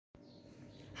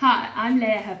Hi, I'm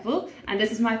Leah Heppel, and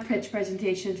this is my pitch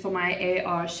presentation for my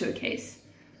AR showcase.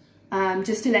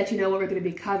 Just to let you know what we're going to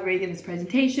be covering in this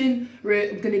presentation,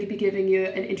 we're going to be giving you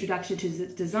an introduction to the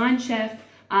Design Chef,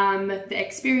 the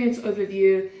experience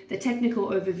overview, the technical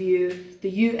overview,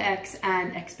 the UX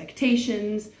and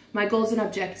expectations, my goals and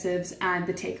objectives, and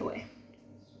the takeaway.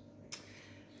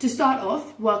 To start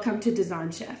off, welcome to Design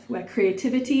Chef, where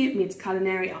creativity meets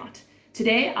culinary art.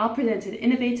 Today, I'll present an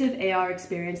innovative AR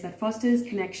experience that fosters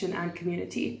connection and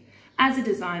community. As a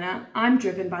designer, I'm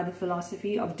driven by the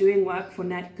philosophy of doing work for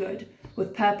net good,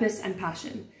 with purpose and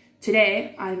passion.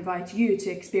 Today, I invite you to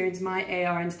experience my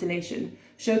AR installation,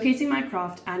 showcasing my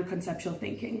craft and conceptual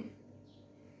thinking.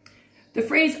 The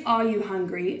phrase, "Are you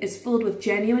hungry?" is filled with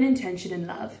genuine intention and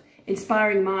love,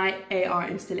 inspiring my AR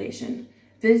installation.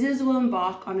 Visitors will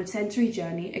embark on a sensory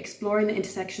journey exploring the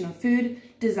intersection of food,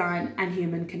 design, and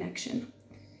human connection.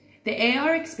 The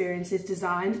AR experience is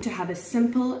designed to have a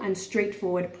simple and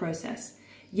straightforward process,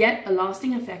 yet a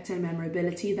lasting effect and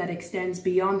memorability that extends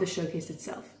beyond the showcase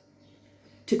itself.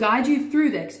 To guide you through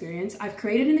the experience, I've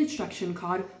created an instruction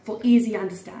card for easy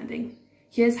understanding.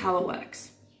 Here's how it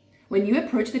works. When you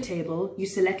approach the table, you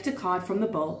select a card from the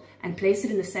bowl and place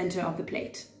it in the center of the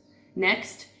plate.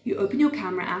 Next, you open your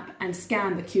camera app and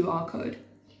scan the QR code.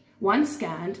 Once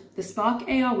scanned, the Spark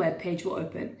AR webpage will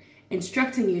open,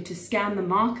 instructing you to scan the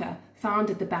marker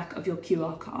found at the back of your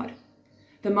QR card.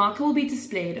 The marker will be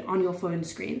displayed on your phone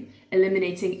screen,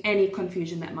 eliminating any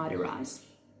confusion that might arise.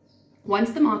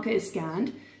 Once the marker is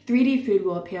scanned, 3D food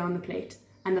will appear on the plate,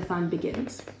 and the fun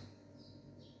begins.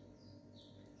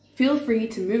 Feel free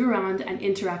to move around and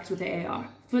interact with the AR.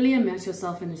 Fully immerse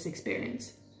yourself in this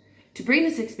experience. To bring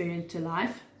this experience to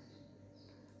life,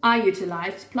 I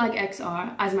utilized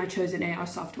PlugXR as my chosen AR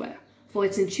software for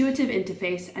its intuitive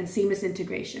interface and seamless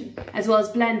integration, as well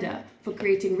as Blender for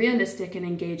creating realistic and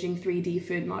engaging 3D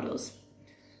food models.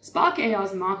 Spark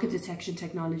AR's marker detection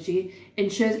technology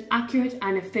ensures accurate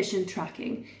and efficient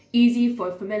tracking, easy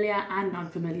for familiar and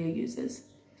non-familiar users.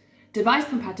 Device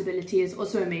compatibility is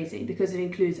also amazing because it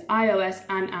includes iOS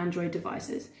and Android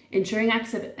devices, ensuring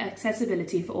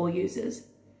accessibility for all users.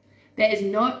 There is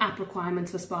no app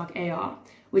requirements for Spark AR,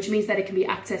 which means that it can be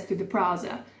accessed through the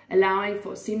browser, allowing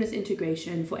for seamless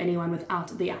integration for anyone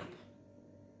without the app.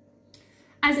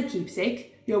 As a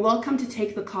keepsake, you're welcome to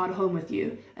take the card home with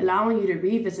you, allowing you to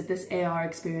revisit this AR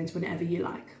experience whenever you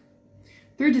like.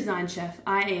 Through Design Chef,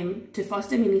 I aim to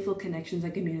foster meaningful connections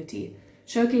and community,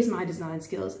 showcase my design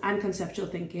skills and conceptual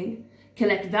thinking,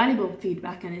 collect valuable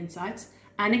feedback and insights,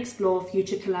 and explore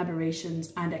future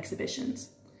collaborations and exhibitions.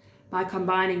 By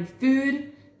combining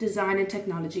food, design, and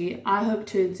technology, I hope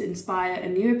to inspire a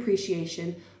new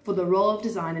appreciation for the role of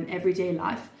design in everyday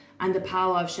life and the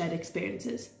power of shared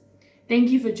experiences. Thank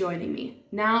you for joining me.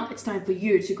 Now it's time for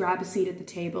you to grab a seat at the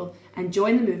table and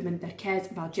join the movement that cares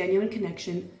about genuine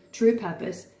connection, true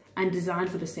purpose, and design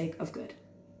for the sake of good.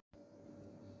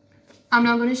 I'm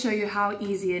now going to show you how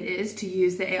easy it is to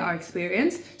use the AR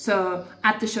experience. So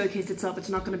at the showcase itself, it's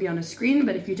not going to be on a screen,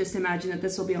 but if you just imagine that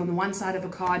this will be on the one side of a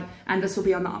card and this will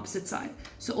be on the opposite side.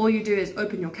 So all you do is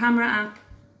open your camera app,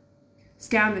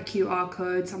 scan the QR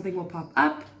code, something will pop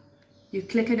up, you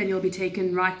click it and you'll be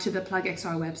taken right to the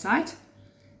PlugXR website.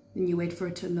 Then you wait for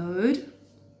it to load.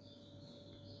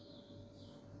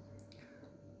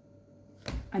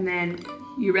 And then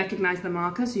you recognize the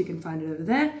marker, so you can find it over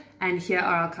there. And here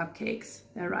are our cupcakes.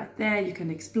 They're right there. You can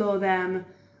explore them.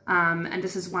 And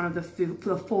this is one of the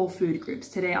 4 food groups.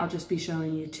 Today, I'll just be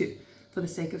showing you 2 for the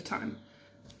sake of time.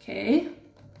 Okay,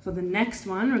 for the next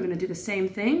one, we're going to do the same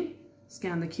thing.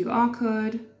 Scan the QR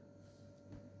code.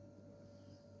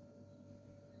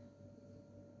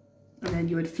 And then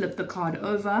you would flip the card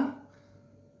over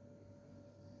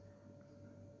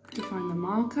to find the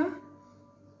marker.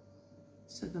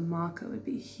 So the marker would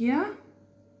be here.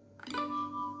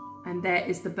 And there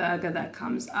is the burger that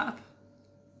comes up.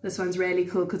 This one's really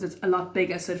cool because it's a lot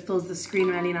bigger, so it fills the screen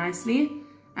really nicely.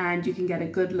 And you can get a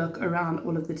good look around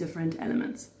all of the different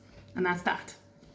elements. And that's that.